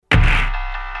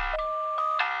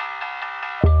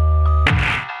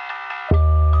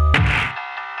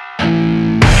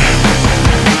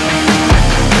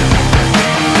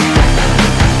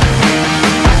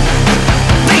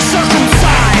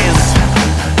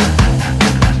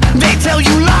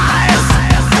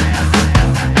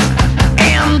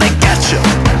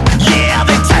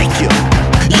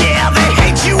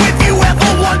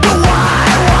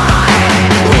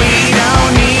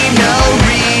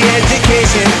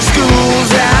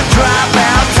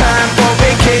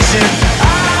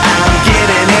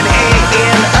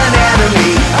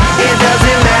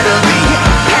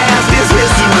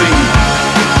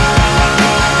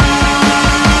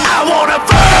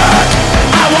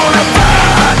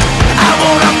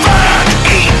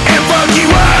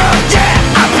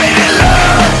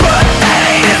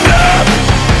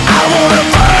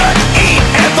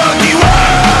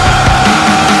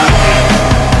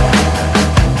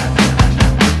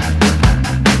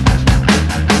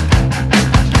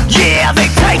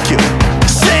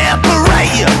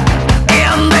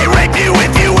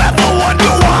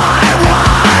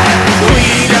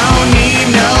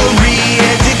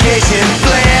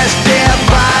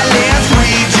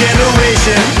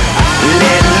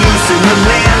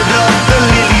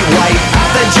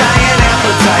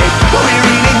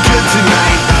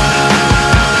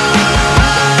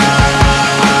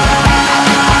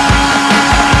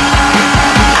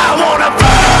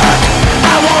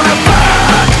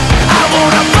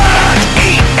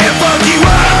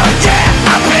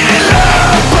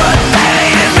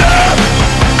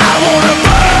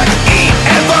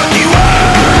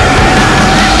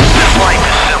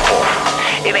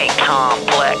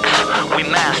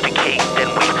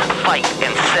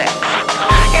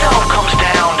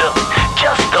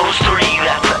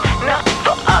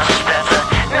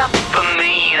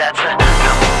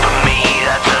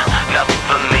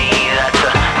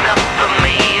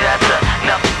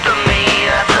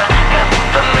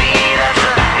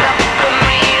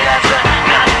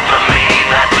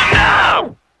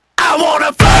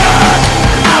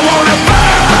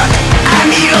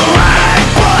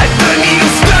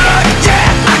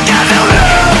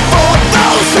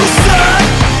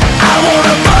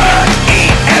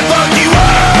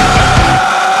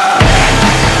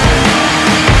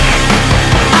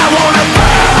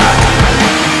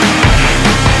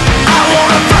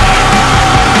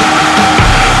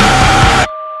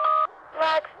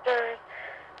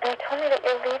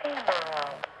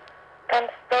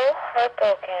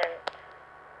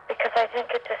I didn't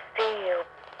get to see you,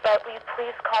 but will you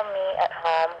please call me at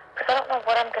home? Because I don't know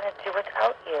what I'm going to do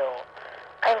without you.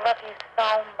 I love you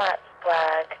so much,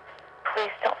 Blag. Please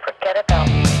don't forget about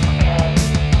me, okay?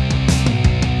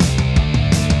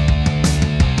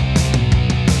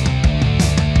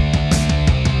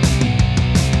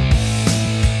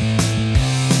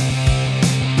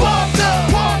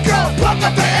 Walk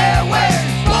up the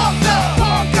airwaves, walk up the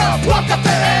airwaves, walk up the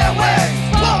airwaves.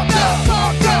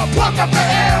 Walk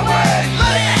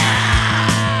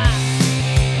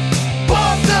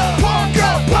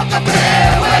up the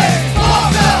airwaves,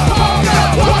 walk up the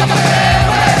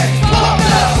airwaves,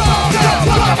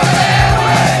 walk up the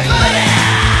airwaves.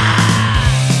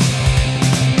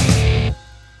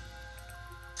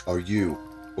 Are you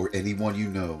or anyone you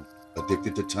know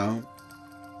addicted to tone?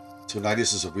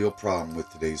 Tinnitus is a real problem with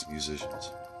today's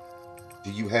musicians.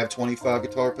 Do you have 25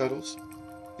 guitar pedals?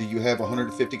 Do you have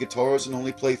 150 guitars and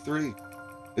only play 3?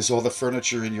 Is all the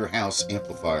furniture in your house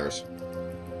amplifiers?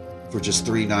 For just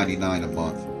 $3.99 a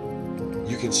month,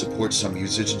 you can support some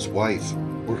musician's wife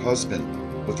or husband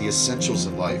with the essentials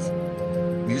in life.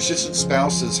 Musician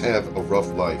spouses have a rough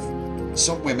life.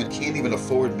 Some women can't even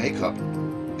afford makeup.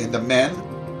 And the men,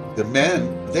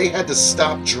 they had to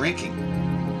stop drinking.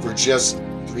 For just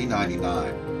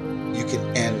 $3.99, you can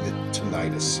end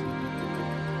tinnitus.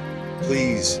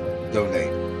 Please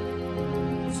donate.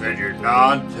 Send your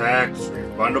non-tax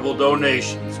refundable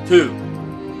donations to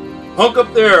Hook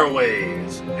Up the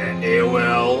Airwaves at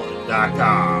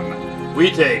AOL.com.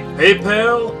 We take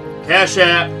PayPal, Cash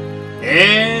App,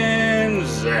 and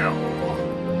Zelle.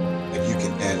 And you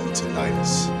can end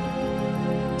tinnitus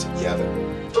together.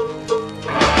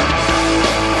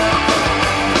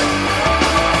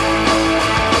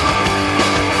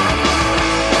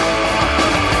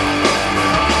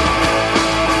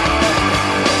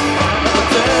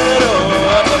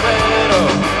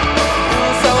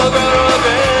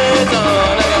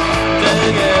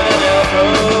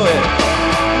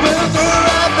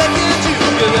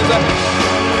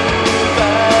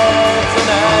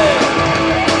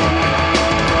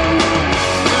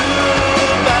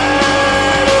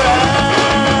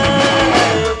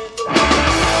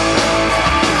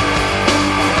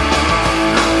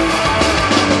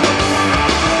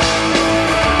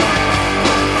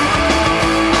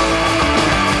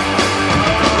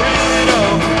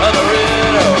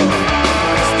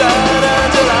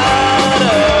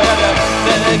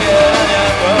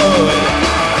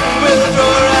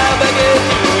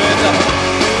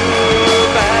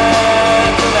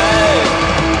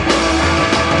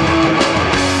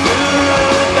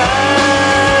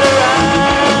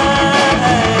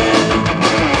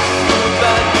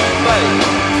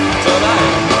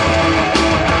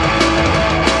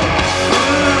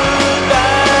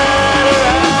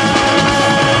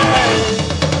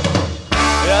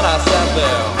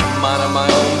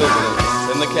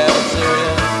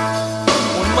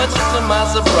 My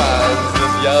surprise,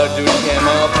 this yard dude came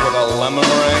up with a lemon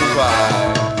meringue pie.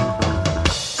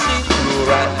 She threw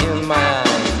right in my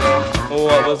eyes.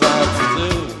 What was I to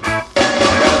do?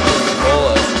 Grabbed this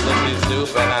bowl of slippy soup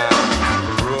and I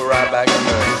threw right back at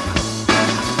her.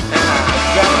 And I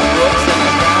grabbed my books and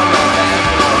I grabbed my bag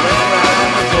and I ran right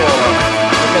in the door.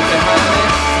 Because behind me,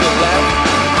 to the left,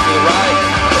 to the right,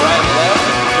 left,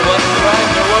 it wasn't right,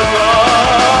 it was wrong.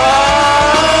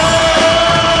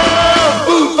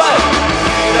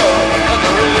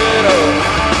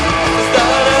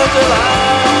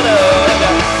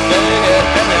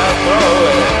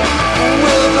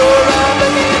 We'll throw right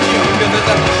back at you, 'cause it's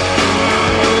a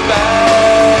too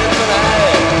bad.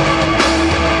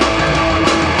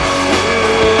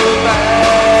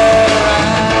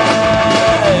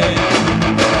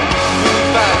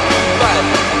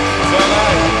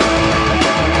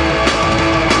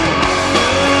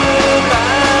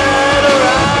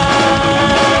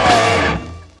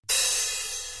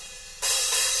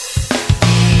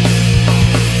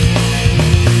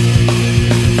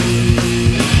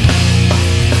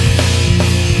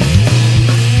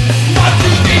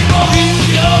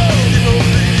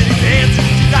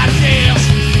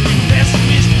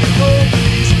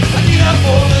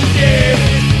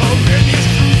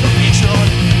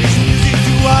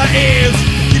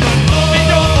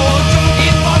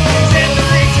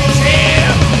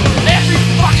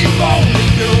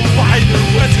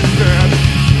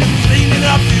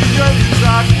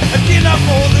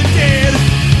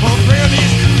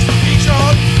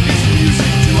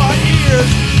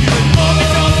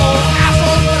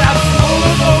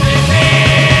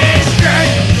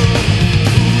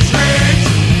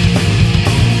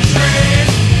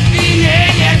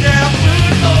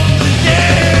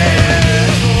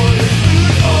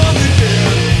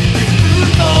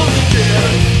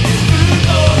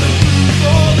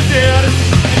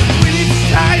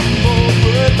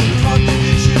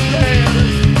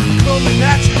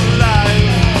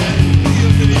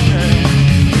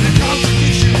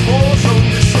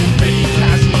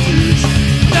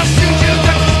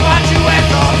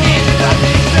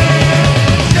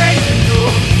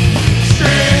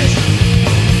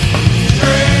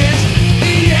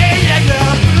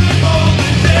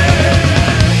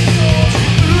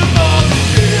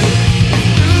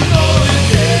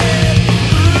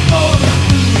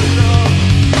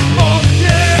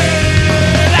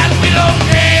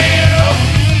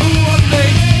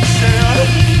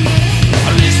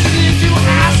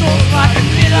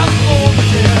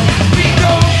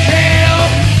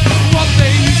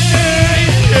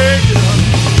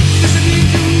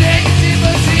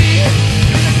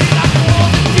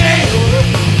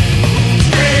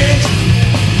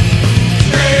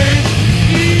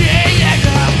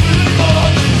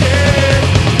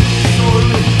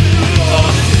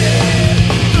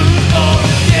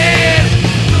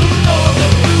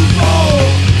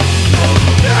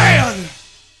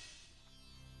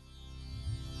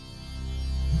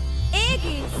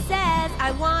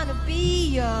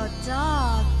 your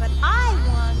dog, but I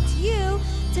want you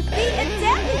to be a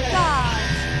demigod.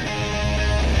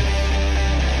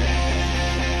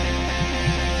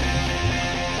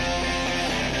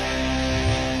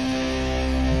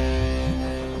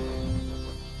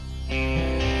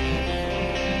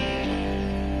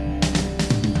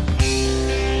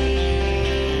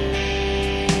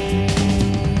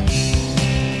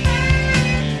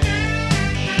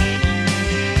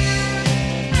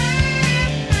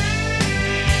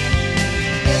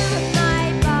 Look at my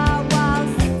bar while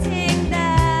sitting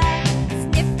there.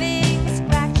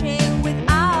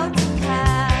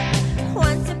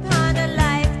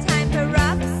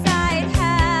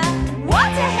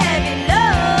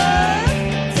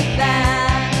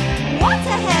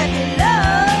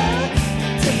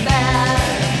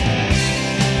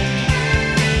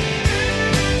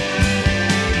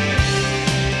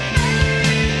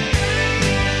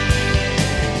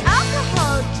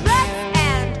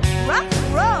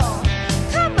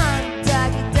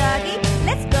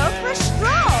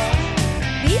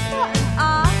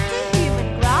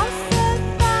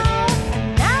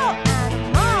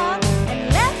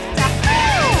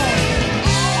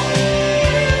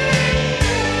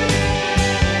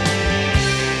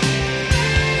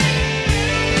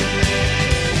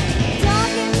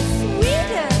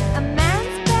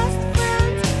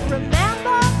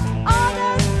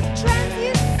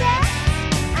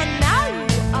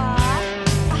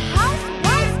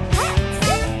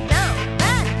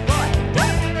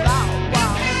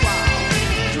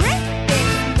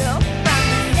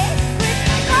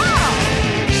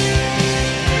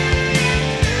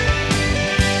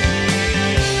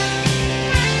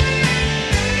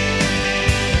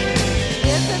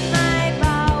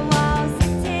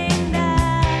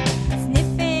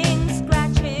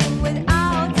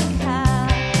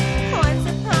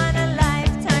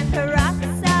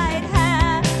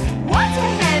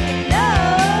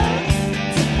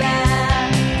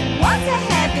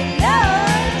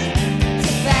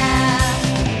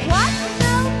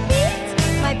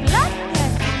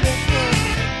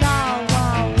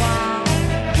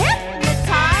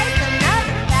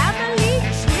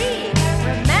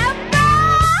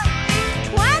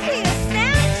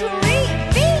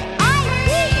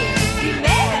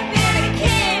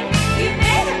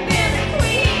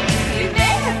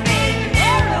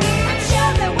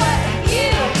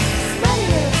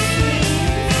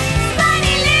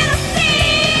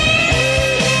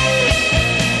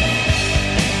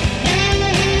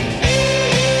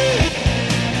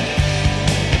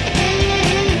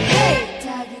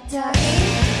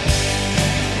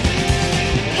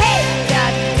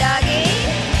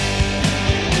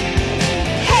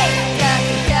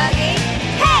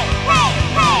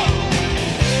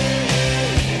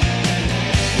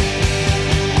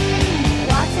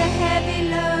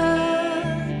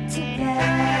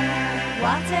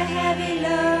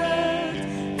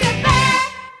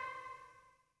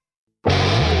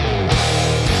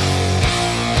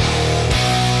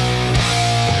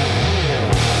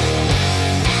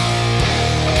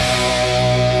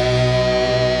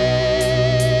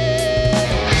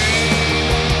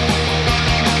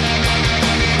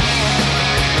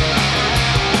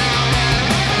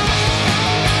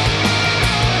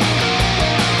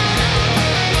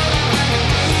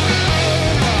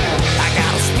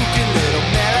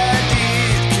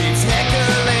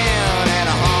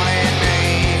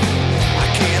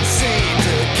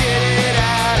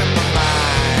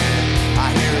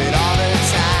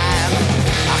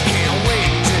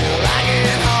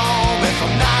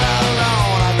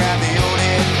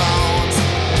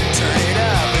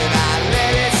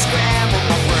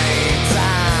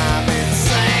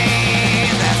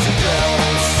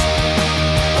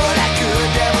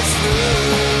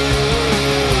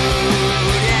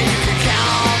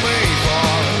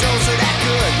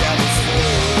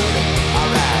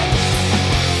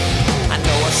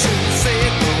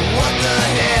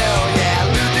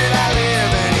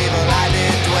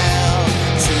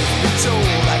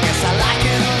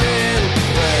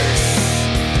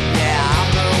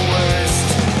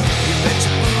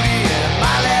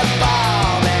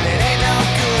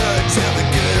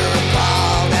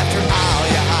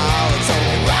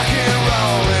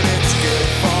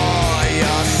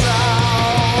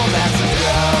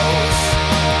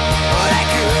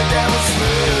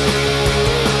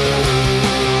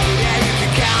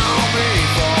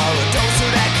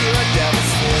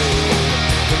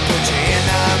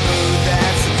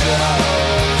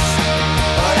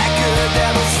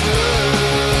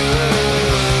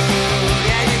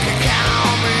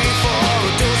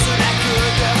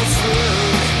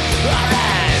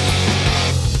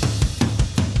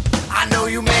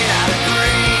 may not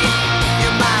agree. You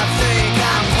might think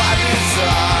I'm quite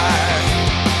bizarre.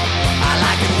 I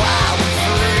like it wild and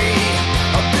free,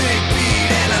 a big beat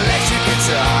and electric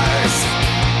guitars.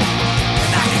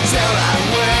 And I can tell right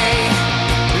away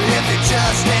if it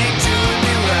just ain't doing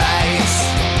me right.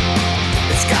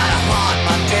 It's gotta haunt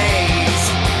my days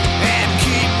and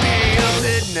keep me up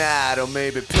at night, or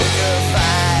maybe pick a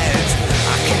fight.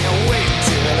 I can't wait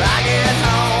till I get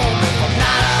home. If I'm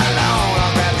not alone,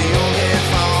 I'll grab the old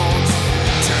headphones,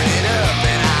 turn it up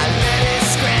and I let it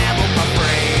scramble my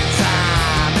brains.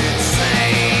 I'm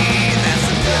insane, that's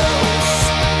a dose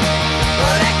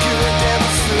of that good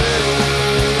devil's food.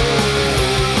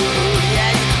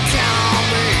 Yeah, you can count on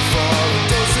me for a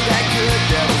dose of that good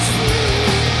devil's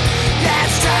food. Yeah,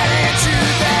 it's tied into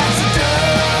that's a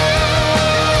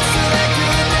dose of that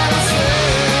good devil's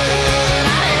food.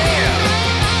 I am.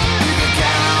 You can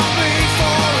count on me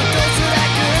for a dose of that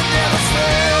good devil's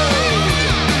food.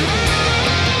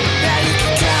 Yeah, you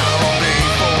can count on me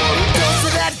for a dose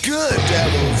of that good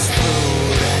devil's food.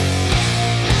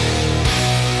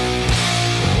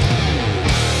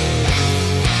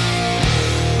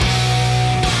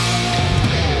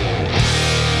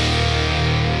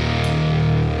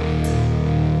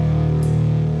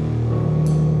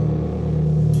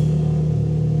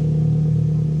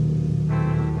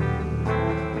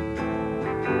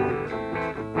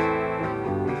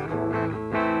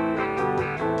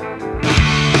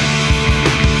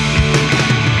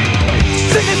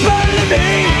 Singing part of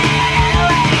me,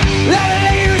 let it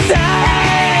lay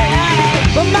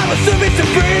inside. My mind will soon be so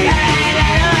free.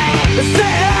 Say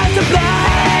it as a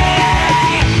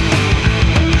blind.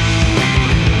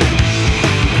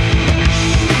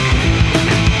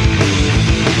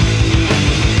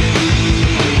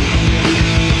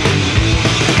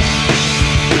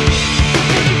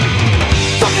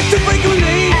 Fucking too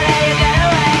frequently,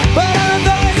 but I don't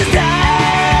know it's a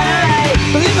time.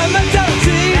 Believe my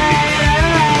mentality,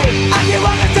 I can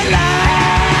walk into light.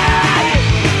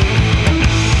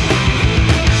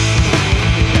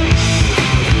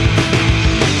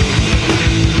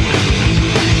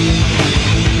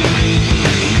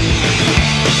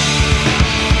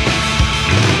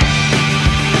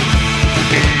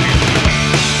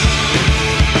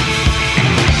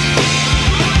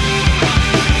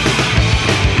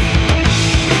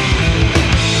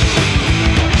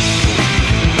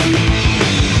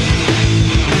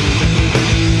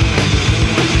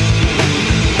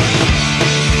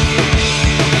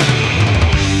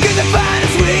 Get the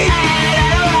finest weed,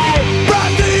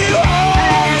 brought to you home.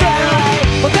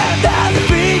 1,000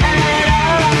 feet,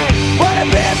 what a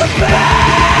bit of fight.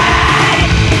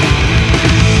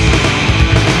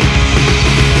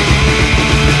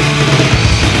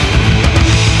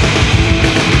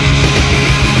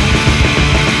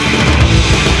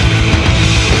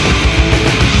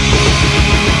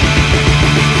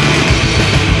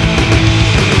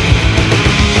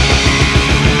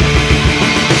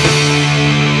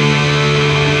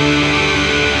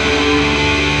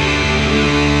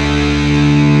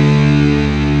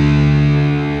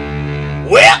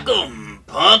 Welcome,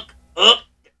 punk up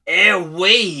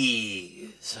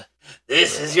Airwaves.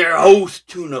 This is your host,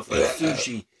 Tuna for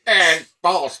Sushi. And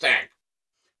ball stack.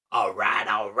 All right.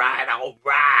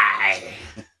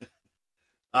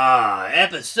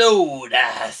 Episode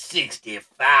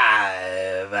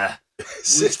 65.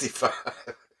 65.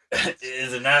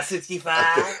 Is it not 65?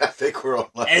 I think we're on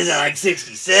like Is it like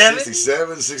 67?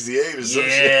 67, 68 or some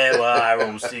shit. Yeah, well, I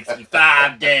wrote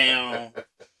 65 down.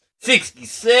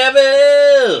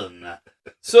 67.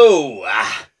 So,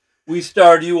 we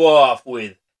start you off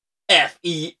with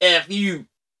FEFU,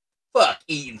 Fuck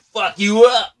Eating Fuck You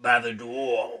Up by the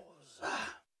Dwarves.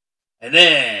 And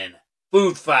then,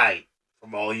 Food Fight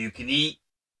from All You Can Eat.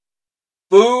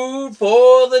 Food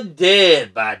for the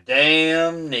Dead by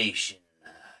Damnation.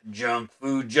 Junk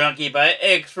Food Junkie by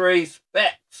X-Ray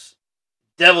Spex.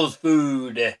 Devils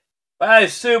Food by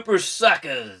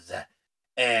SuperSuckers.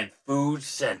 And Food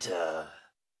Center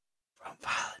from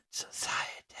Violent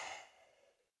Society.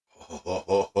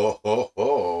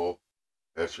 Oh.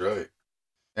 That's right.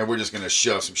 And we're just going to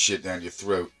shove some shit down your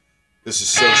throat. This is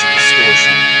Social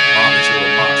Distortion on this little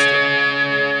monster.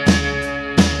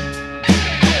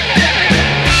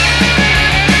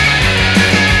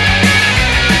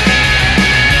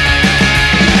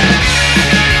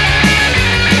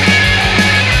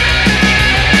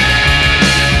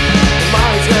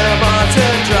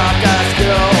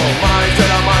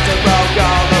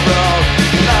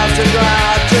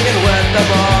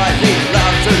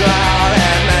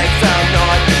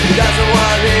 Doesn't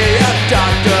want to be a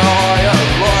doctor or a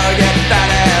lawyer, get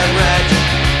fat and rich.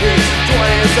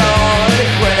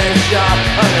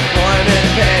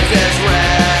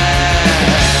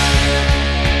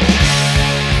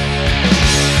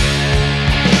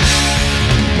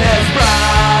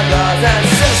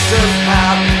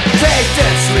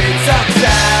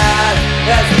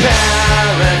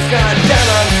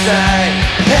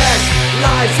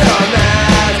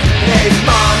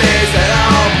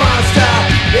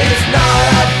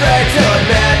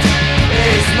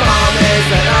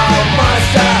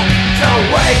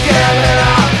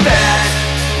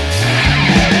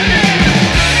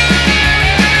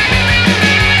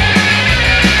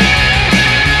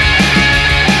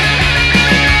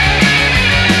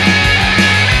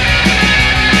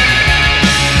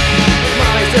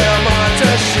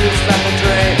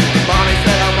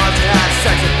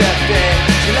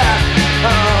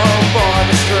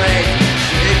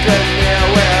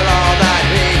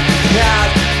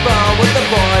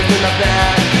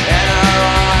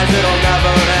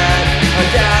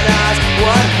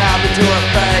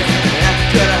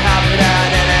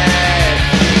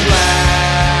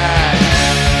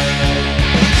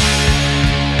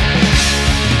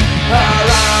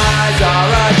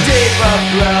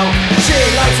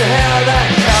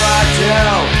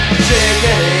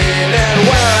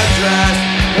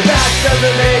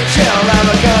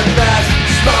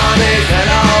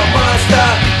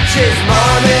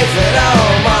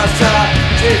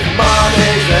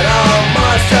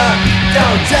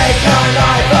 take our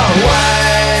life away.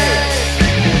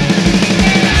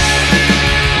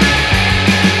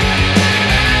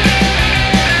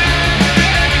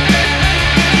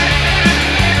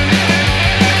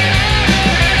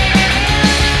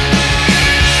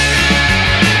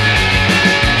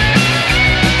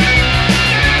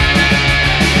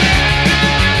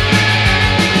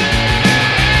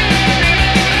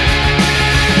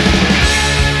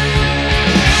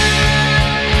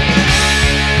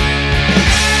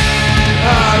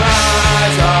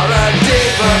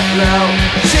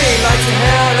 She likes to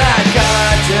have that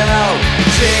cartel.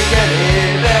 She can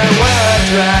even wear a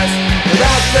dress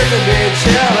without flipping being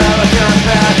chill. Ever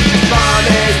compare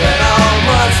Mommy's little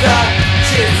monster.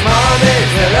 She's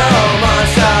Mommy's little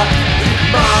monster.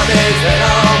 Mommy's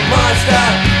little monster.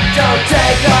 Don't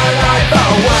take our life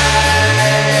away.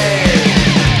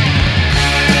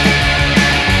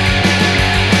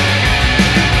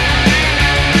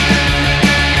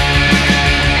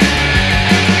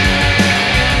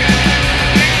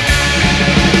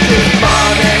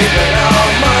 Mommy's little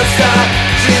monster.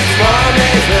 She's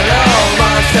Mommy's little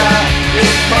monster.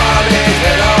 She's Mommy's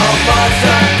little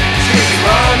monster. She's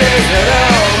Mommy's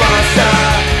little monster.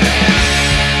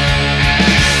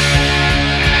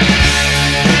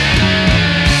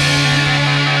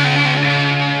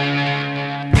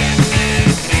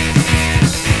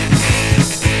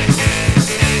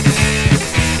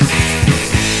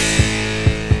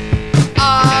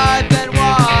 I've been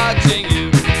watching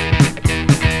you.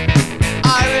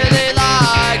 I really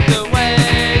like the way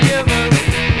you move.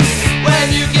 When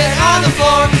you get on the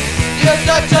floor, you're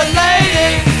such a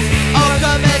lady. Oh,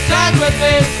 come and dance with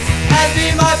me and be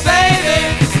my baby.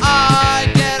 I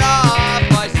get off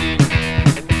my seat.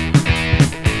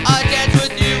 I dance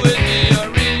with you would be a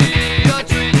real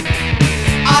treat.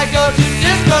 I go to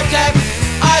discotheques.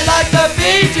 I like the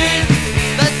Bee Gees.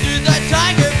 Let's do the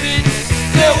tiger beat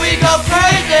till we go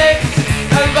crazy.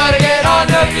 Everybody get on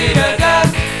your feet and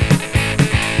dance.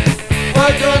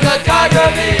 We're doing the tiger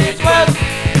beat twist.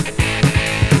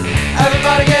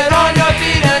 Everybody get on your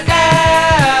feet and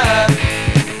dance.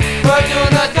 We're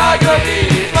doing the tiger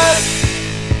beat twist.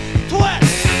 Twist.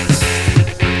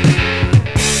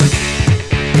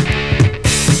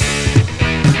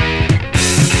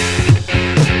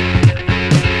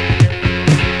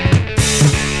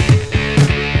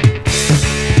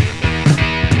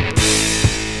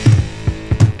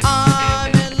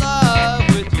 I'm in love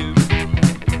with you.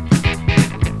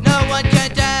 No one can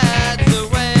dance the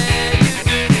way you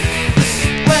do.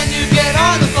 When you get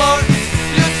on the floor,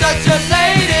 you're such a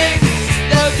lady.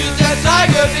 They'll do their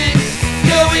tiger beat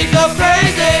till we go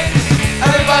crazy.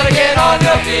 Everybody get on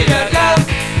your feet and dance.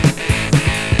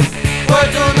 We're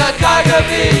doing the tiger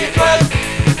beat twist.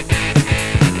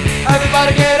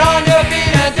 Everybody get on your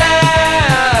feet and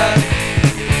dance.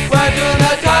 We're doing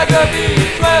the tiger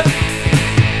beat twist.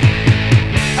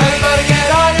 Everybody get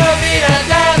on your feet and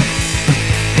dance.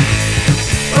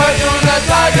 We're doing the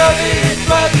tiger beat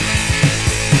twist.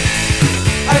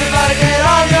 Everybody get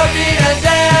on your feet and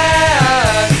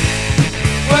dance.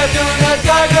 We're doing the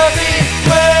tiger beat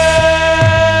twist.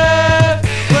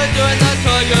 We're doing the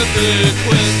tiger beat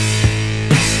twist.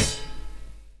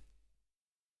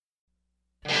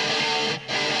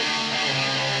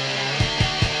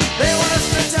 They want us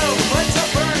to tell what to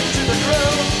burn to the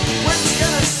crew. Which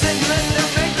gonna sing, let them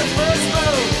make the first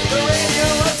move. The radio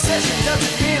obsession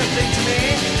doesn't mean a thing to me.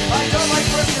 I don't like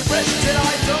first impressions and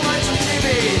I don't like some TV.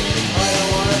 I don't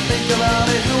wanna think about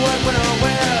it, who, what, when, or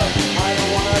where. I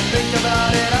don't wanna think about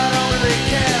it, I don't really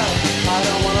care. I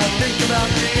don't wanna think about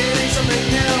creating something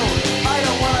new. I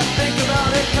don't wanna think about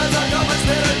it, cause I got much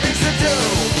better things to do.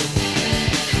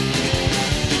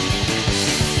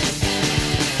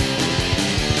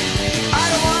 I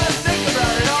don't wanna think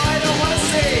about it, I don't wanna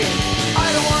see. I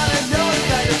don't wanna know the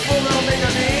kind of fool they'll make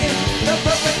of me. The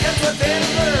perfect gets what they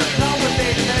deserve, not what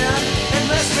they demand.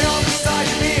 Unless they all decide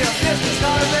to be a business,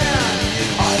 not a band.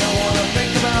 I don't wanna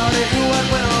think about it, who, what,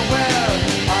 when, or where.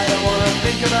 I don't wanna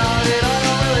think about it, I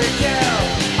don't really care.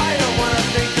 I don't wanna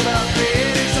think about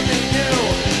creating something new.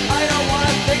 I don't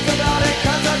wanna think about it,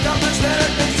 cause I've got much better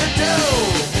things to do.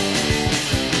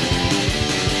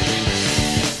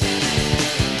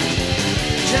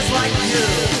 Just like you.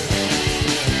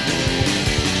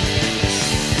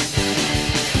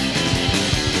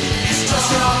 It's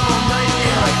just an awful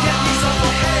nightmare. I get these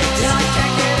awful headaches and I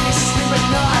can't get any sleep at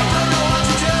night. I don't know what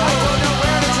to do. I don't know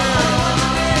where to turn.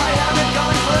 I haven't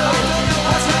got a clue. I don't know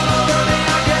what's come over me.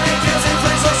 I'm getting dizzy.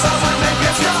 Please let someone make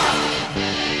it stop.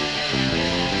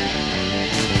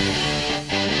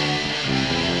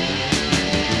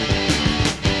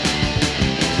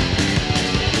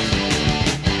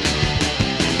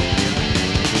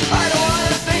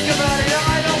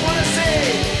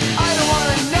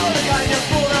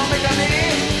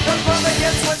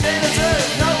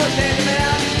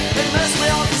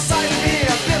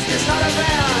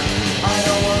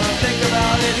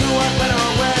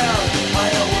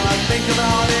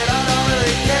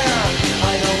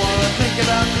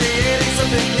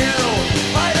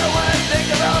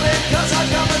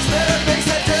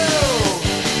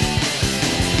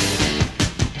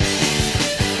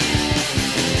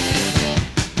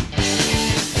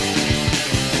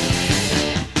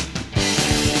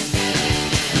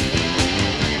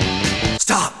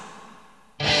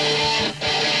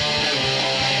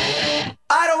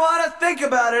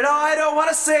 I don't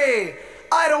wanna see.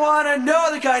 I don't wanna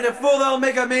know the kind of fool they'll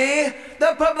make of me.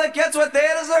 The public gets what they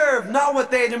deserve, not what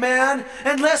they demand.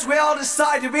 Unless we all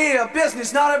decide to be a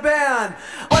business, not a band.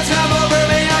 What's come over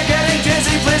me? I'm getting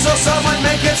dizzy. Please will someone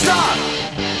make it stop.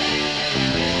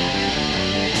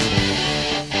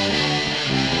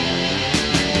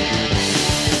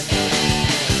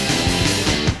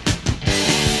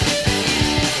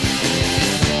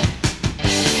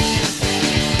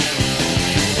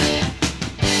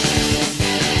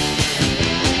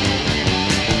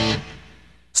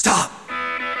 Stop!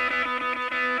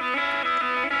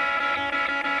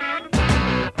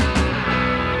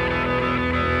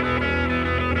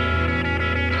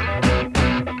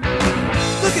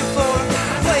 Looking for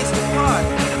a place to park.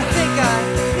 I think I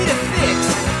need a fix.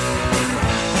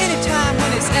 Anytime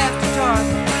when it's after dark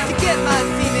to get my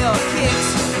female kicks.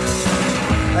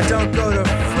 I don't go to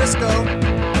Frisco,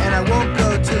 and I won't go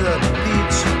to the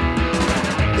beach.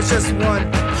 There's just one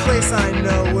place I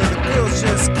know where the girls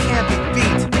just can't be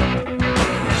beat.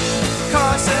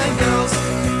 Carson girls,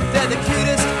 they're the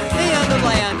cutest in the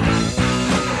land.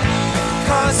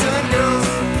 Carson girls,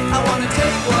 I wanna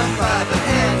take one by the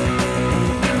hand.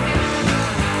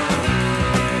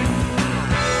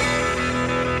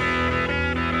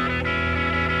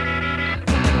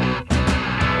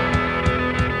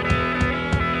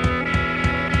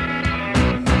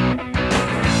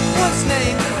 One's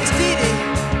name is Dee Dee,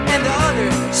 and the other,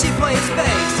 she plays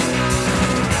bass.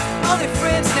 All their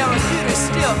friends now are cuter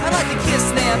still. I like to kiss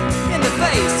them in the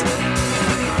face.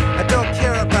 I don't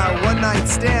care about one-night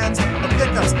stands or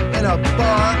pickups in a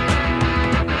bar.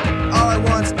 All I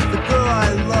want's the girl I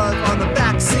love on the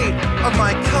back seat of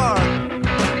my car.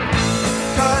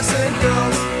 Carson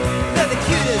girls, they're the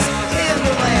cutest in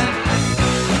the land.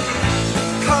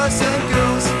 Carson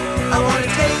girls, I wanna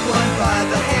take one by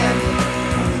the hand.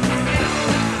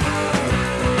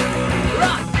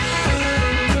 Rock!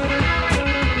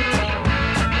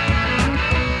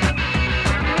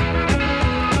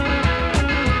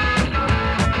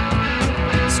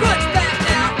 Scrunch back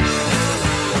now!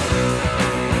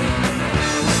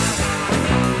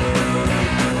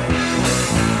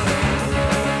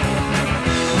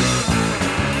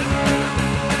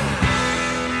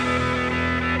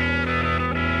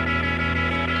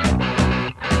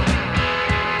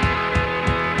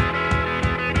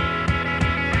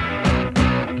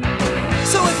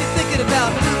 So if you're thinking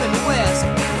about moving west,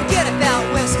 forget about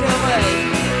West LA.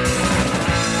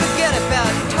 Forget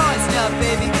about toys now,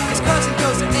 baby, 'cause Carson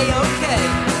goes to A-OK.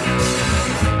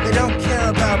 They don't care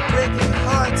about breaking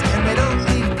hearts, and they don't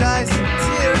leave guys in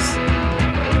tears.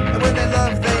 And when they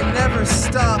love, they never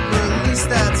stop, or at least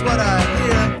that's what I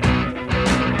hear.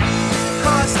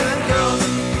 Carson girls,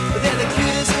 they're the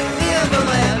cutest in the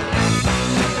land.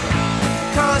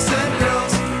 Carson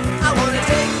girls, I wanna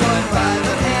take one by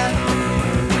the hand.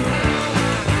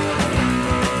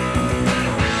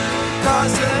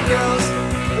 Carson girls,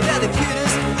 they're the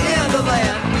cutest in the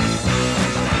land.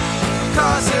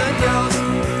 Carson girls,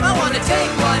 I wanna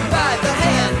take one by the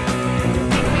hand.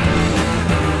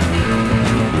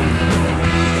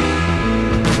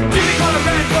 Jimmy called a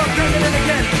band for drinking it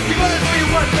again. You gotta do your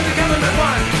work for the government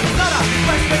one. Not a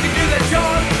place where you do the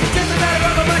job. Just a matter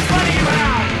of how much money you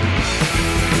have.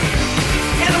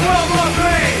 In the World War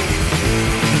III,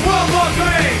 World War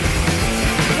III.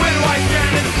 Where do I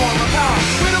stand in the form of power?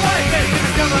 Where do I fit in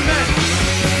the government?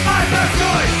 I have no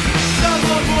choice. Don't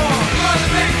want more. For the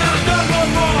victims. Don't want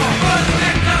more. For the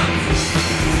victims.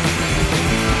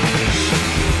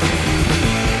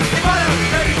 If I don't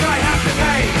pay, I have to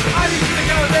pay. I'm used to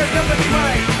go, there's nobody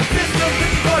way. System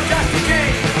 54 just to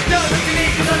change. Do what you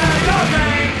need, 'cause I know your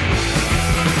pain.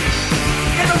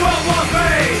 In the World War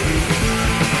III,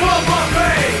 World War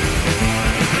III.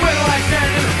 Where do I stand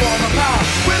in the form of power?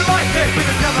 Where do I fit with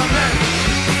the government?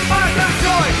 I have no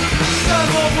choice.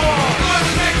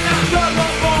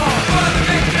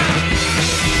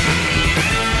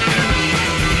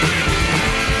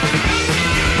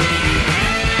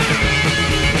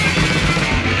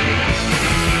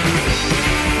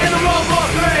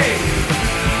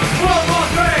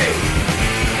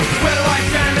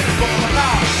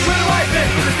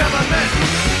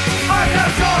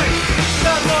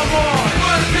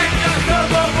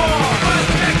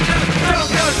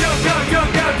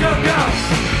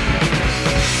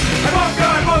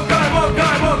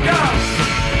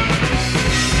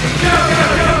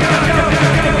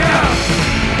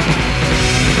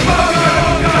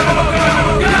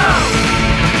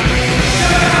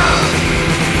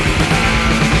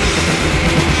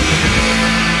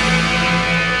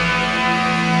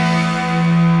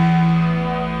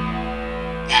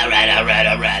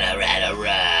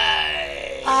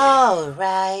 All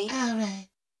right.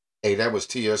 Hey, that was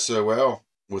TSOL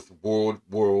with World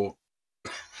War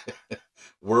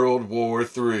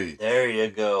III. There you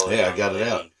go. Yeah, I young got it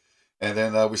lady. out. And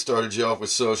then we started you off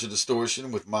with Social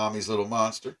Distortion with Mommy's Little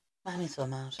Monster. Mommy's Little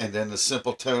Monster. And then the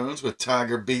Simple Tones with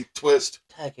Tiger Beat Twist.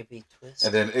 Tiger Beat Twist.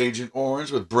 And then Agent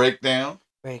Orange with Breakdown.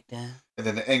 Breakdown. And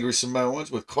then the Angry Samoans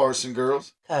with Carson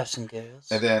Girls. Carson Girls.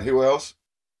 And then who else?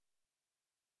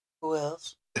 Who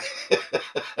else?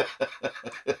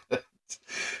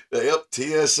 Yep,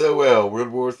 TSOL, World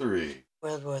War III.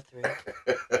 World War III.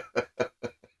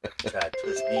 Try to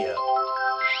twist me up.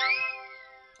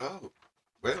 Oh,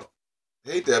 well.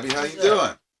 Hey, Debbie, how you What's doing?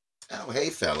 up? Oh, hey,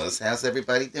 fellas. How's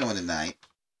everybody doing tonight?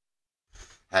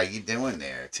 How you doing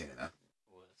there, Tuna?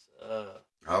 What's up?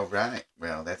 All right.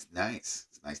 Well, that's nice.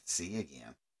 It's nice to see you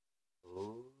again.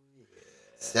 Oh, yeah.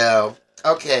 So,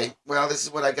 okay. Well, this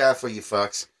is what I got for you,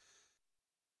 fucks.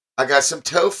 I got some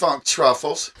toe funk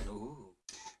truffles. Ooh.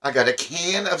 I got a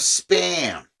can of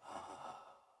Spam.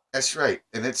 That's right.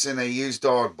 And it's in a used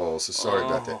dog bowl, so sorry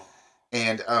about that.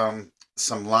 And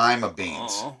some lima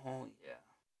beans. Oh,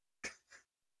 yeah.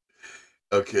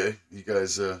 Okay. You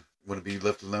guys want to be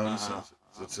left alone? So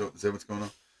is that what's going on?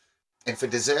 And for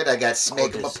dessert, I got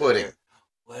smegma pudding.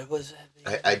 What was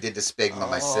that? I did the smegma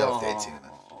myself there,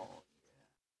 Tuna.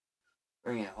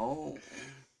 Bring it home.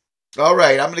 All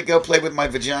right. I'm going to go play with my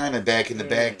vagina back in the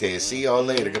back there. See y'all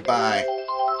later. Goodbye.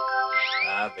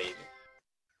 Ah, baby.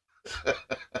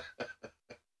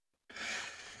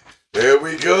 There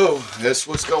we go. That's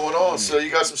what's going on. So you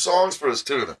got some songs for us,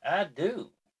 Tuna? I do.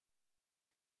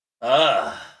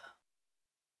 About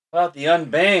the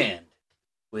Unband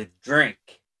with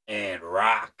Drink and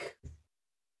Rock.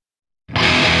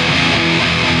 Drink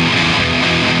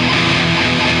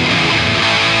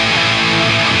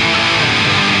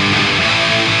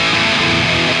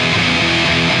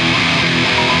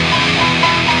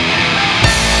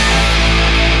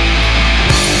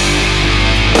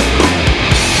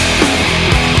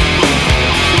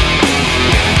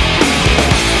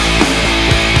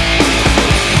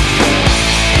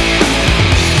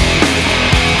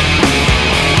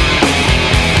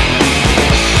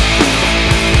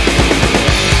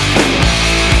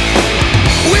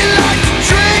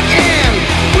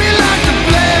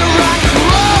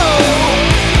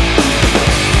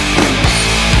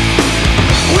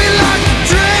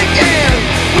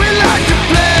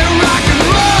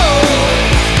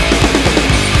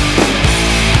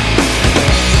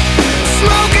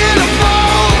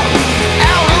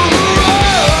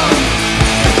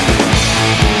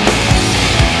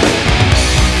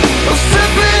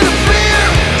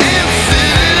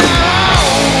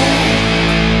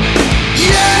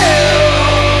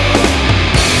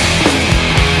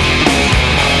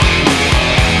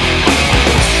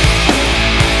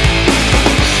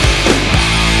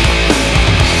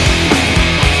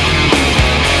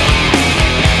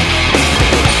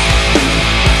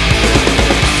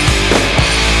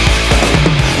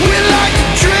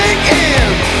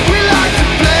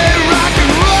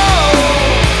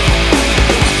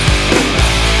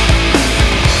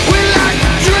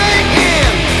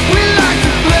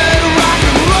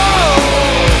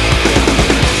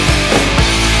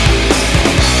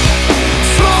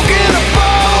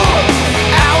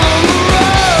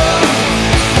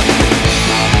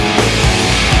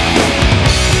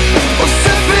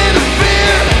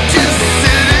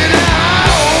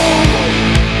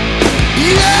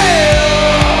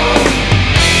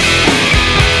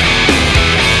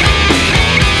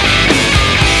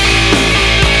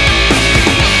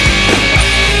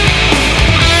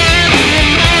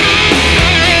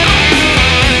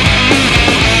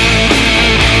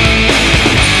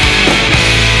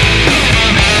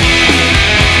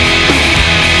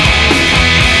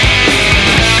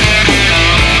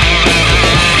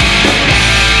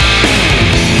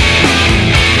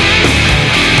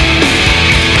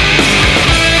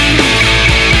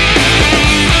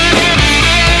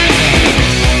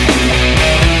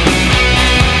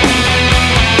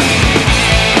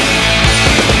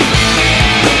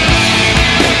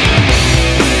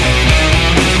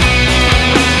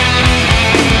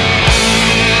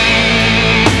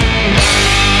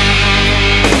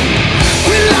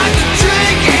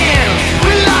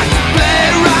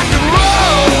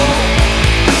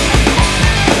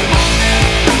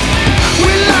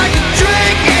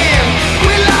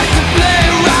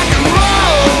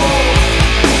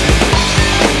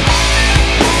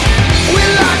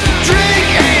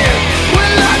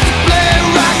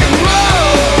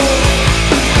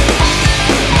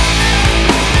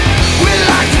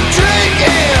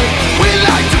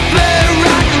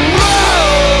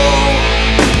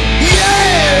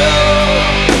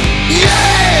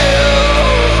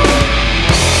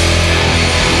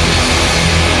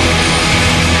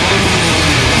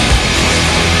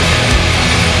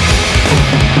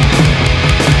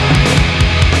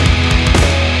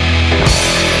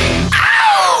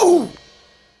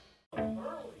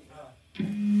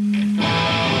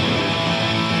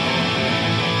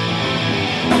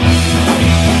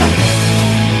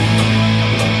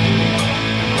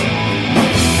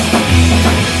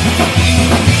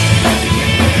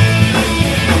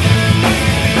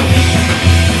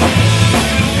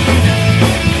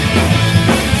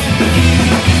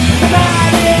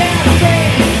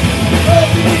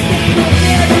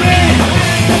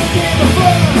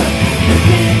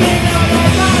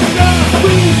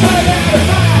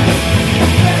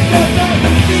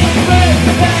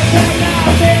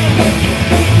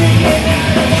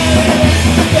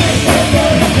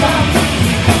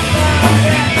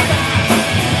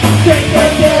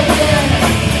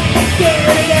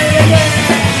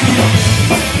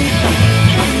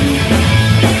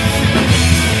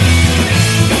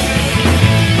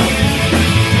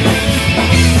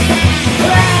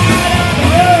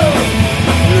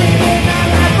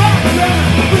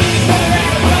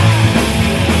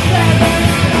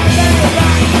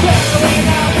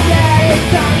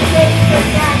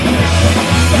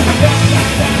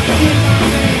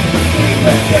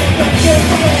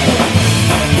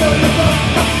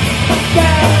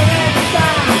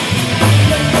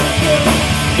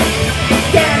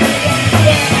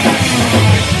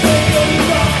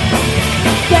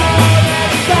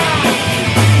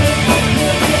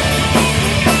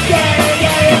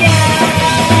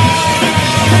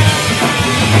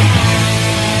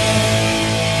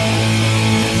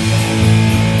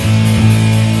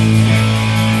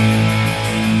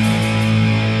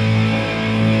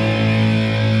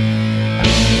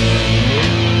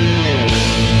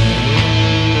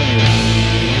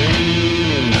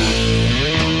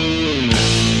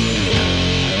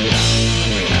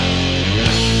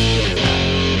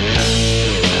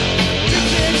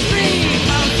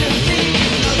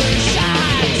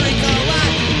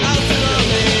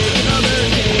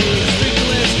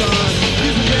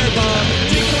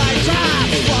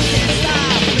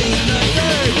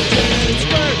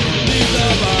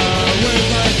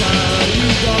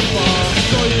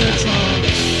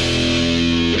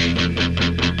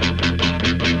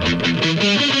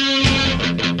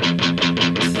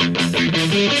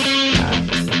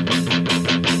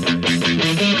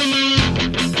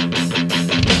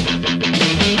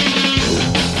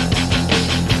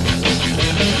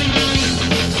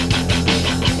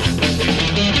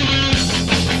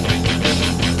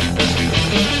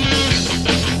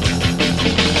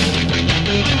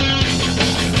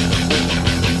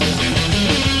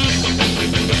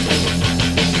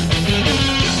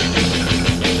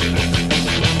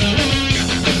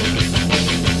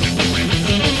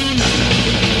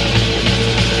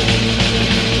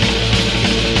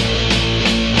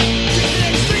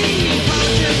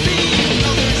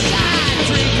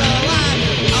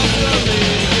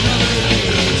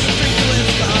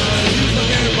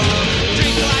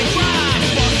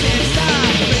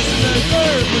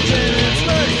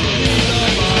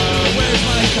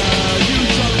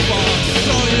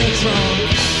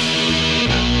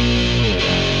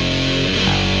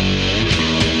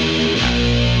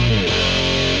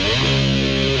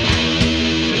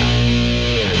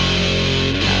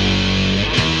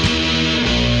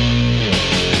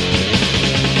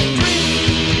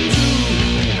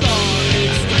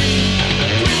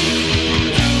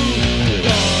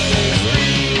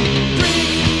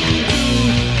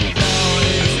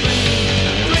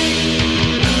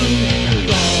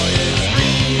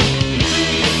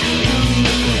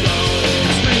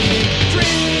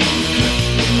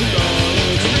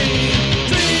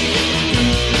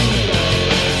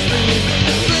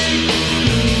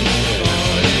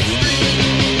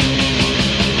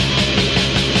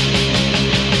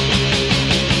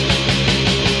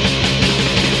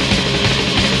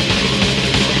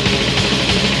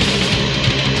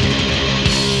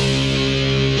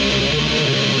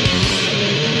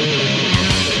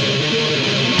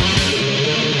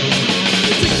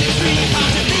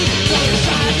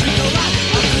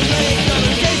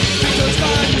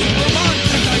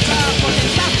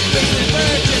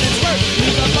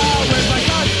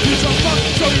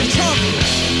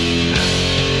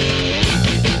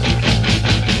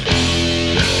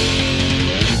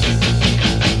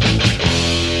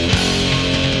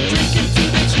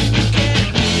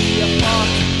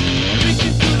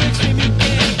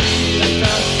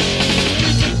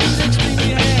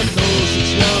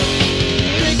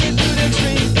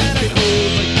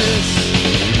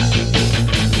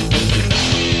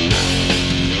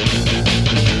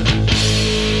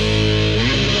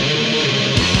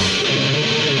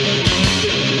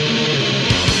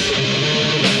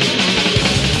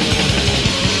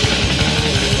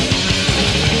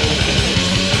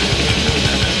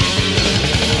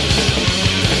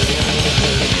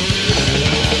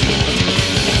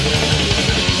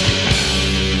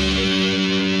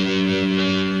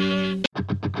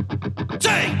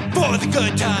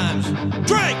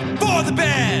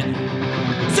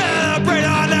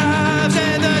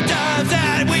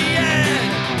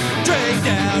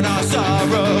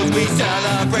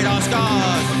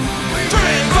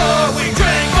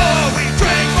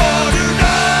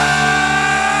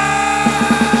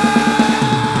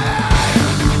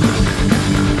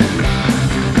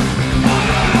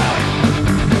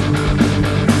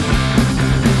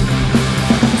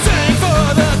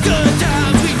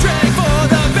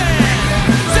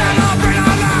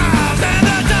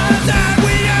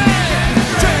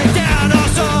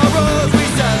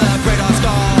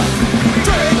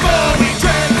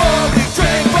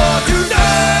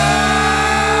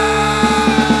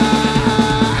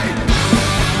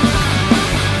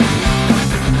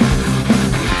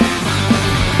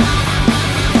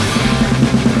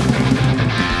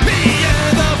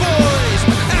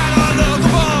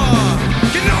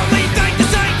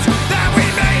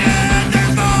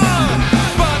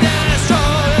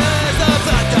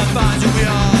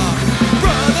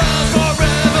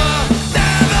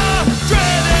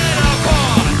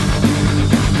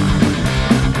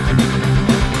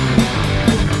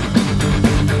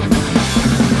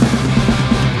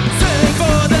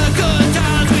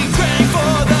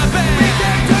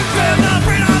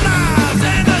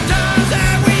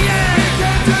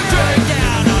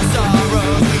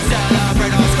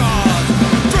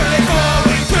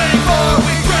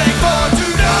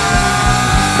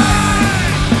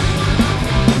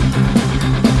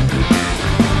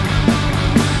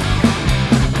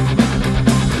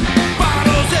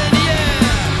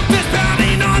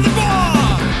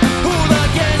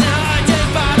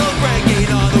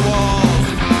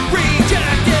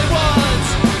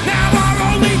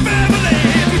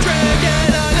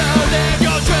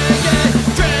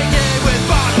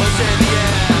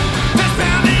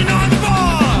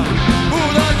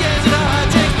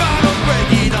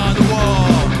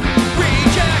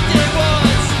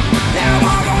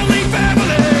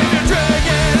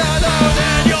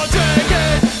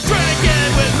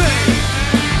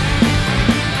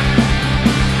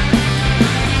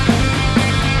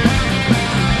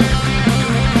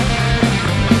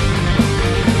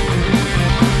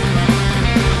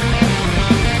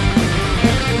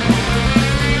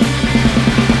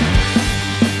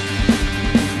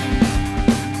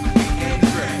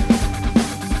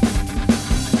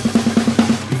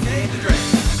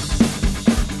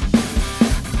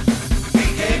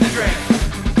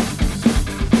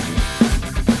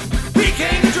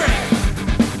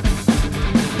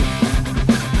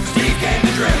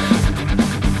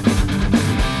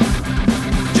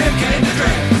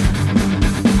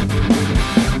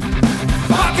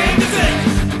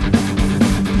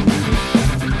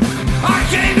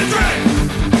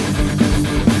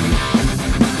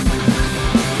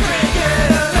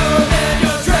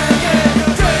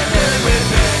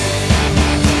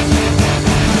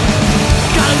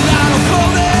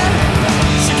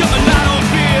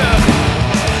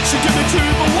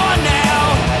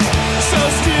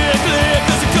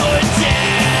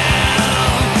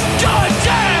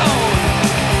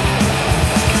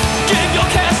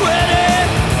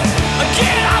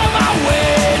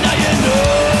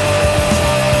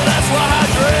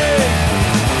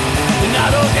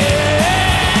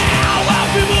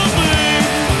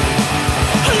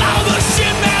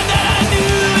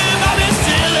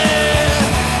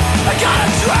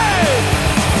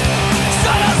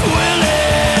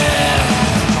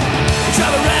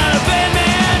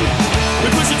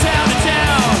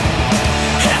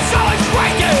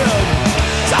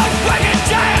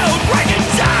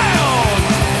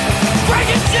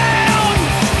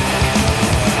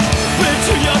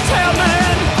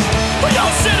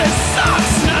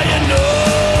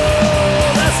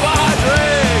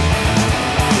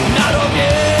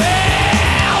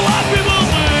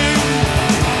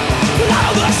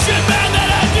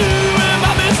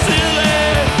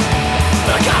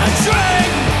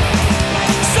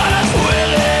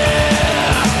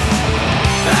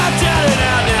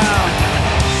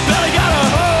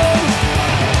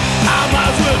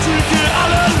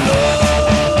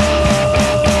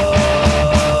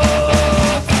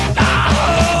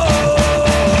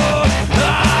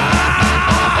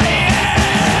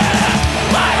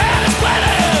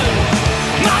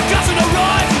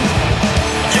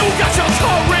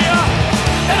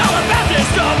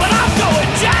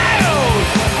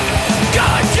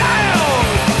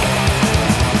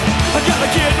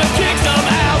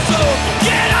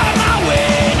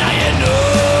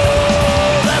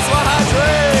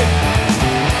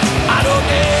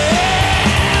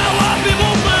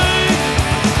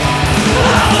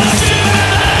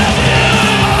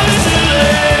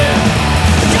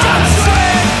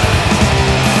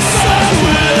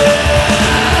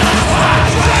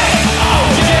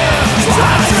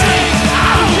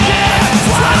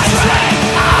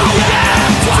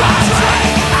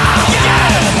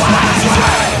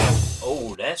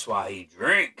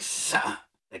Blanx,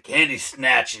 the Candy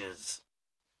Snatchers.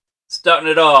 Starting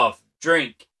it off,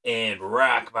 Drink and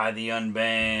Rock by the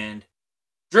Unband.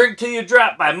 Drink Till You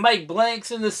Drop by Mike Blanx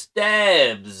and the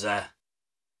Sdabs.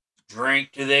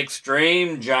 Drink to the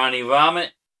Extreme, Johnny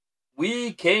Vomit.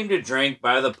 We Came to Drink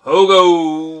by the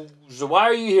Pogos. Why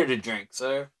are you here to drink,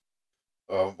 sir?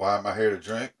 Why am I here to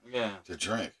drink? Yeah. To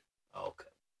drink. Okay.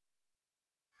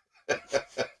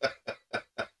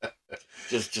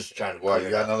 Just trying to. Why, you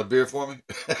got another beer for me?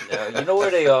 Yeah, you know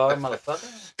where they are,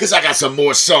 motherfucker? Because I got some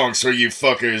more songs for you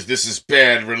fuckers. This is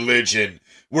Bad Religion.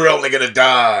 We're only gonna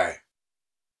die.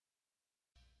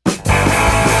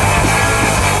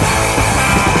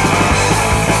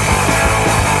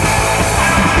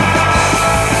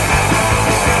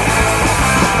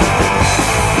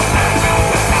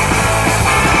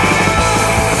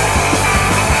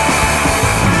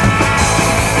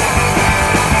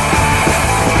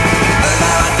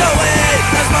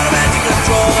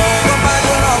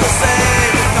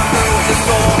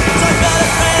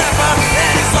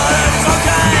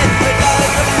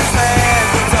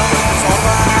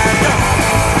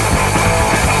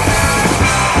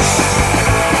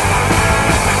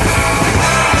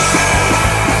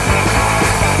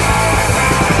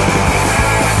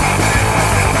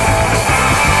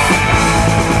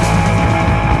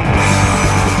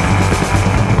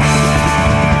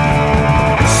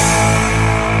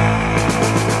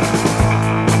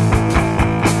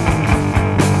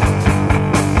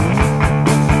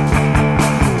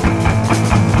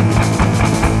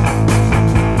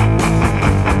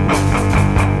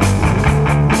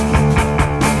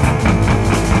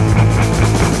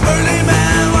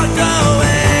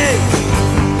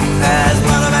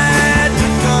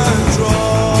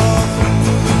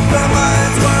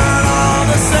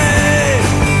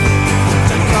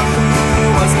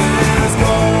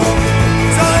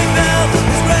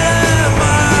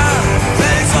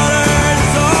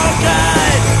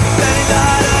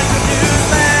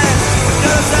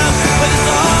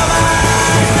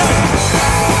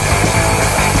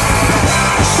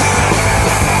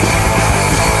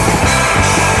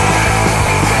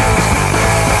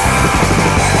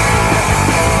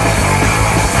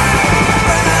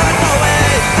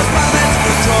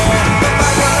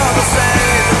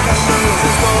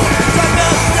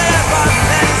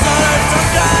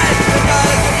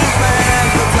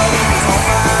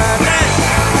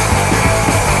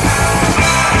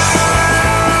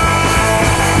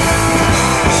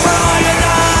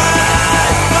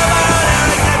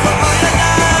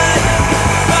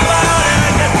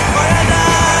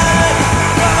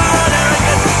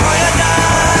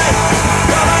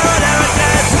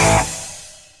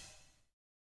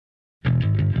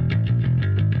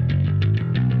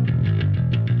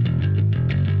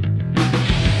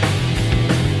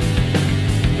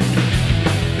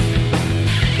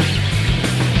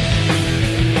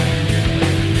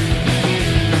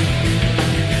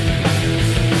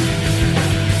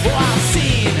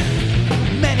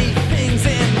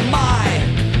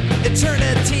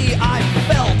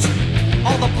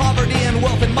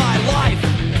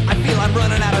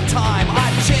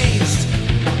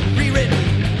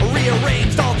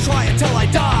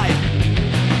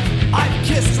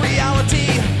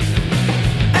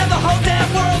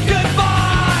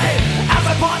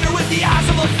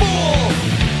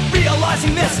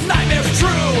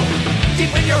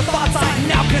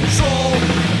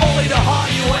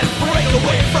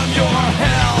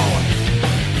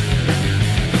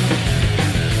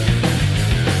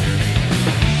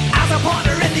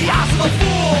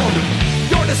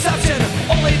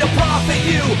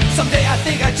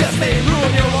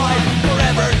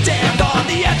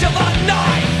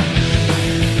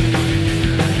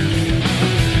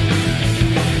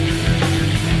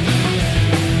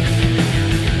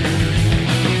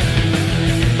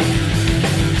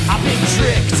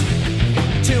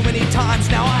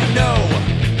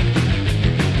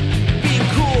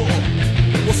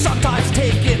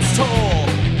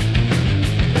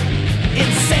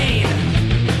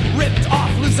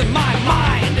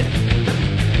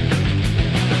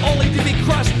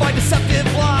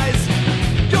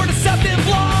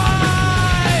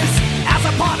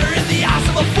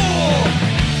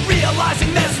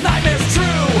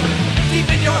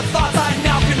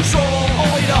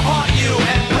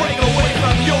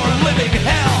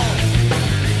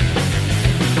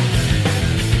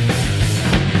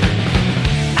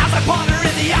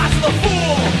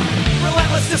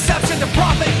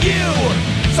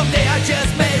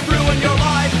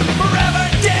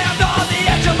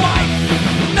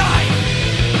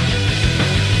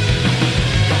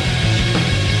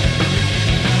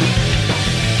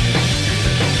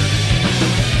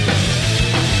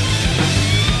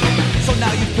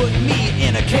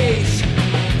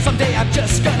 someday I'm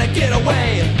just gonna get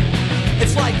away.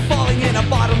 It's like falling in a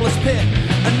bottomless pit,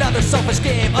 another selfish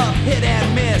game of hit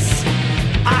and miss.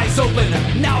 Eyes open,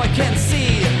 now I can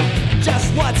see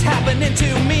just what's happening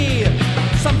to me.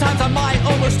 Sometimes I'm my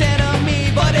own worst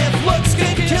enemy, but if looks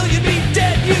could kill, you'd be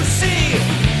dead, you see.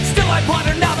 Still I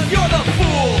ponder now that you're the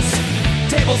fools.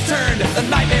 Tables turned, the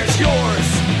nightmare's yours.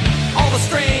 All the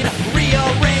strain,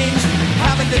 rearranged,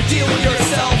 having to deal with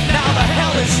yourself, now the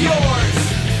hell is yours.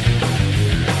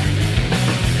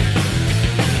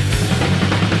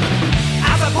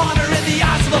 As I ponder in the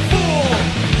eyes of the fool,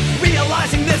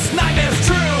 realizing this nightmare's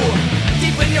true.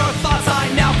 Deep in your thoughts I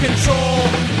now control,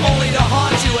 only to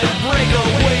haunt you and break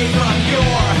away from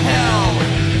your hell.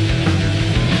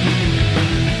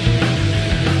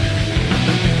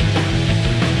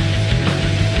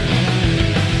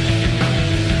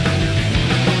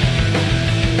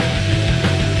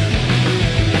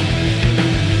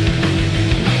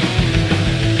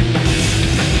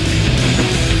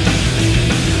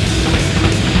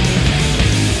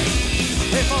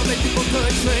 If only people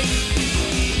could shrink,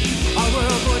 our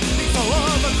world wouldn't be so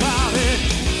overcrowded.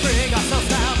 Bring ourselves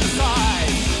down to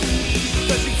size.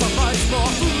 There'd be so much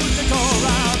more food to go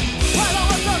around. While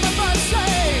all of the first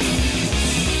shade,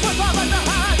 we're falling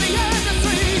behind the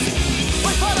industries.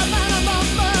 We put a man on the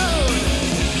moon.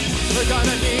 We're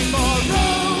gonna need more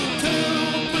room to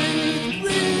breathe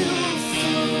real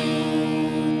soon.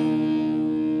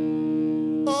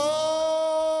 Oh.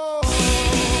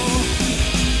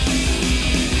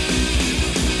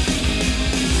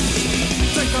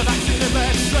 Drink the vaccine and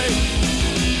let's straight,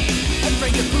 and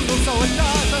bring your poodle so it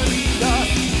doesn't eat us.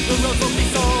 The roads will be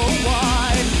so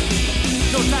wide,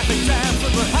 no traffic jams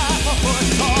when we're half a foot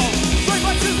tall. Bring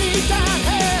what you need down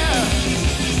here,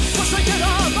 we'll shrink it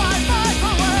all by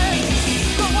microwave.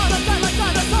 Don't wanna die like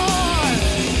dinosaurs,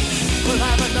 we'll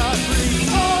have enough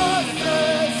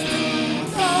resources to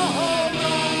go around.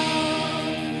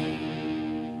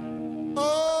 Oh.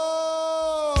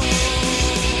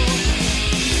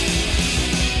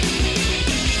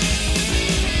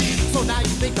 So now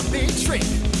you think a big trick.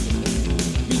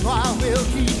 Meanwhile, we'll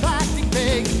keep acting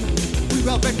big. We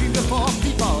will be beautiful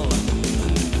people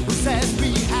who says we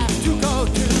have to go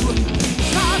to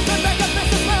not to make a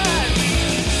businessman.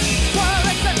 We're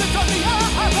accepted from the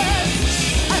heavens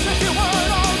as if you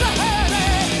weren't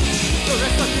already. The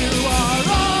rest of you are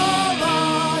all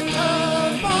right.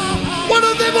 One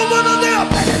of them, one of them.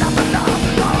 Pick it up and down,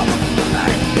 down,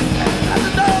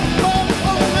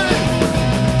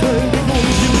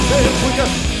 quicker.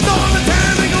 No other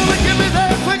time they gonna give me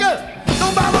that quicker.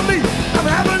 Don't bother me, I'm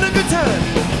having a good time.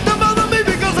 Don't bother me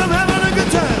because I'm having a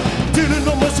good time. Didn't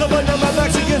know myself and now my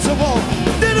back's against the wall.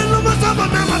 Didn't know myself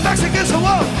and now my back's against the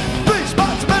wall.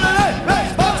 Responsibility,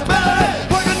 responsibility.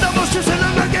 Working double shifts and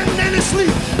I'm not getting any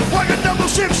sleep. Working double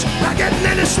shifts, not getting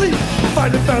any sleep.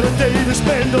 Finally found a day to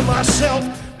spend on myself.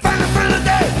 Finally found a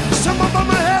day, someone for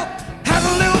my help. Had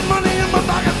a little money in my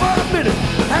pocket for a minute.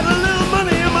 Had a little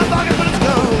money in my pocket, but it's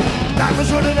gone. Life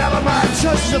was running out of my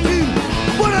choices of you.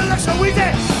 What a luxury we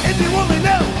did, if you only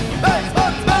know.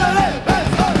 Responsibility,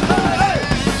 responsibility.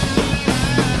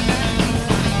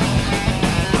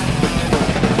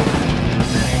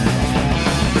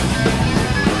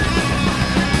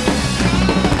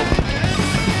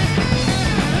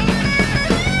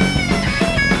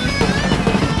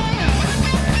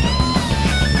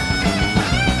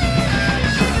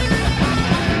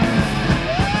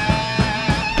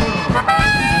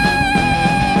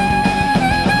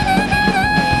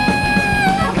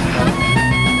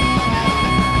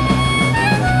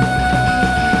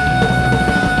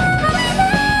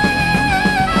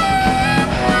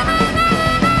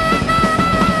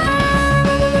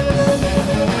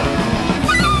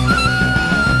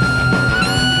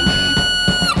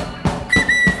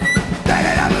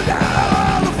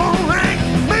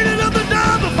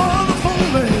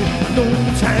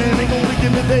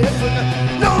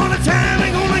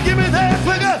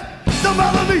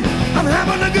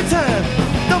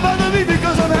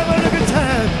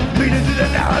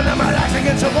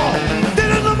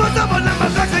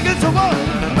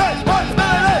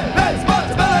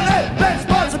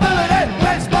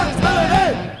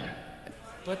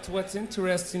 What's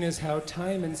interesting is how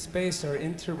time and space are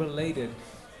interrelated.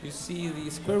 You see the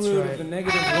square root of the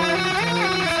 -1 times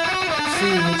c,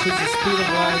 which is the speed of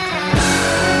light, times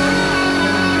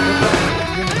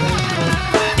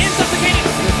intoxicated,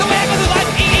 the way I go through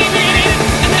life, inebriated,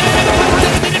 and then I never want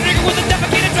to the trigger with a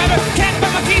defecated driver. Can't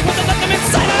burn my teeth, want to let them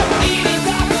inside out. Eating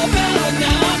Taco Bell,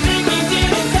 now I'm drinking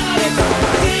gin and tonic.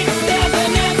 Think there's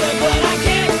an answer, but I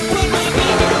can't put my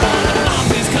finger on it. Mom,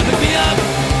 please come pick me up.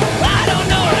 I don't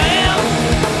know where I am.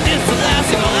 It's the last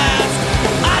thing I'll have.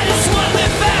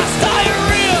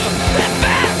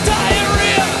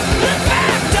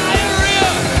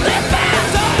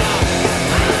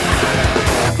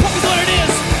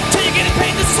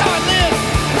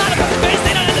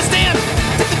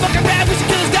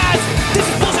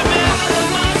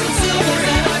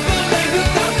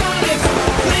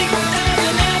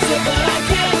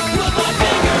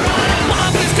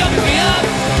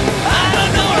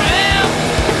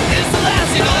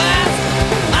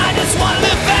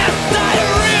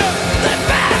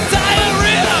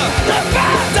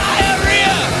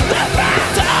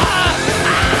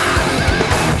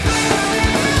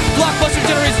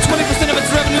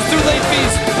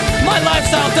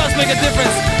 make a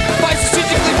difference. By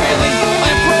strategically failing,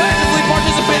 I am proactively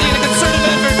participating in a concerted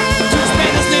effort to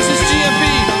expand this nation's GMP.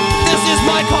 This is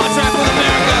my contract with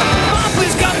America. Mom,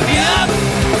 please come me up.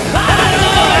 I don't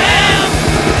know who I am.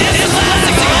 This is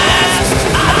lasting to last.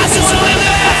 I just want to live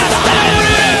fast.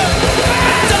 Diarrhea!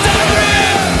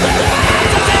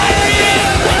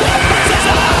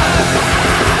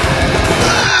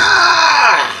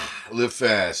 Live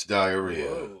Fast,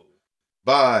 Diarrhea. Whoa.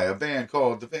 By a band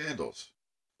called the Vandals.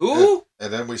 Who?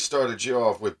 And then we started you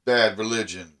off with Bad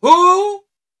Religion. Who?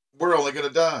 We're Only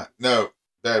Gonna Die. No,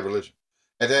 Bad Religion.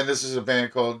 And then this is a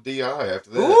band called D.I.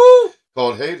 after that. Who?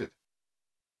 Called Hated.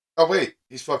 Oh, wait.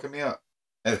 He's fucking me up.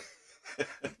 And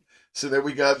so then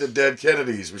we got the Dead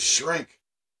Kennedys with Shrink.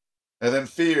 And then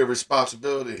Fear,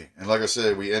 Responsibility. And like I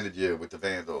said, we ended you with the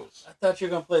Vandals. I thought you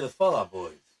were going to play the Fall Out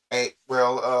Boys. Hey,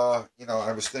 well,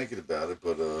 I was thinking about it,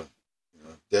 but,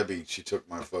 Debbie, she took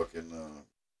my fucking,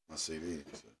 my CD.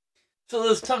 So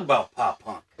let's talk about pop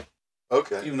punk.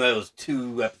 Okay. Even though it was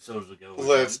 2 episodes ago.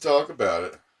 Let's talk about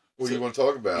it. What do you want to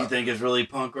talk about? You think it's really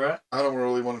punk rock? I don't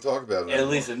really want to talk about it At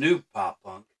least a new pop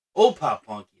punk. Old pop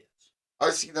punk, yes.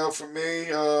 For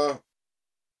me,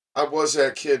 I was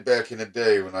that kid back in the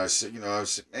day when I said,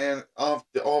 man,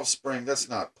 the Offspring, that's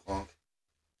not punk.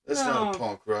 That's not a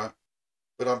punk rock.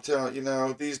 But I'm telling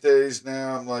you, these days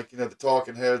now, I'm like, the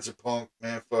Talking Heads are punk,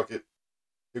 man, fuck it.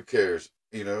 Who cares?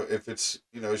 If it's,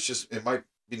 it's just, it might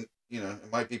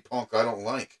be punk I don't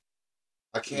like.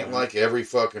 I can't like every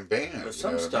fucking band. But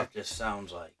some stuff just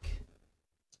sounds like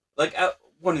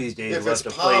one of these days if we'll have to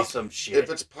play some shit. If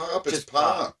it's pop, it's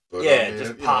pop. But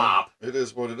just pop. It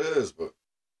is what it is, but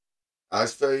I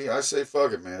say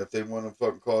fuck it, man. If they want to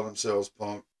fucking call themselves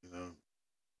punk,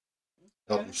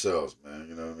 help themselves, man.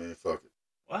 You know what I mean? Fuck it.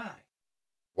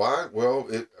 Why? Well,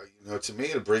 it to me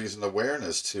it brings an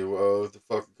awareness to the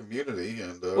fucking community,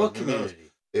 and what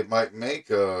community? It might make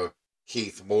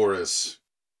Keith Morris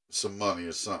some money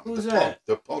or something. Who's that?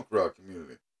 The punk rock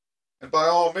community. And by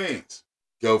all means,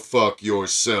 go fuck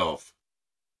yourself.